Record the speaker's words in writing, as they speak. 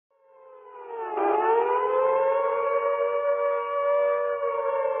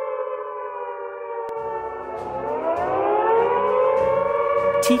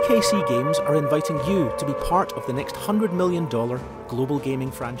TKC Games are inviting you to be part of the next $100 million global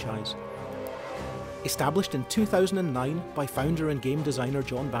gaming franchise. Established in 2009 by founder and game designer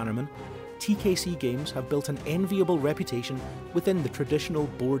John Bannerman, TKC Games have built an enviable reputation within the traditional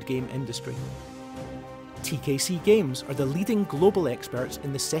board game industry. TKC Games are the leading global experts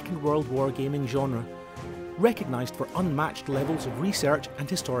in the Second World War gaming genre, recognised for unmatched levels of research and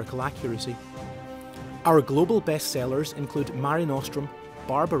historical accuracy. Our global bestsellers include Mare Nostrum,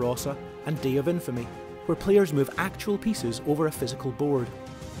 Barbarossa and Day of Infamy, where players move actual pieces over a physical board.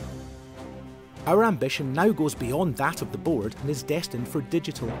 Our ambition now goes beyond that of the board and is destined for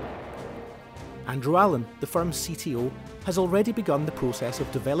digital. Andrew Allen, the firm's CTO, has already begun the process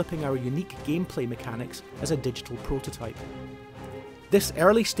of developing our unique gameplay mechanics as a digital prototype. This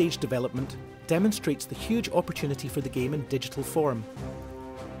early stage development demonstrates the huge opportunity for the game in digital form.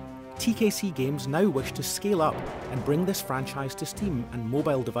 TKC Games now wish to scale up and bring this franchise to Steam and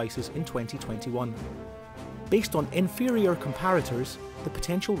mobile devices in 2021. Based on inferior comparators, the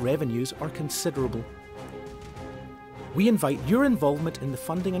potential revenues are considerable. We invite your involvement in the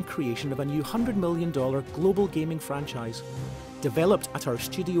funding and creation of a new $100 million global gaming franchise, developed at our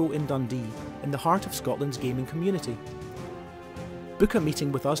studio in Dundee, in the heart of Scotland's gaming community. Book a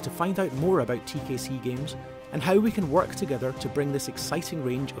meeting with us to find out more about TKC Games and how we can work together to bring this exciting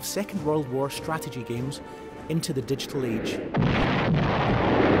range of Second World War strategy games into the digital age.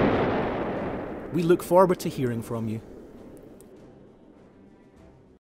 We look forward to hearing from you.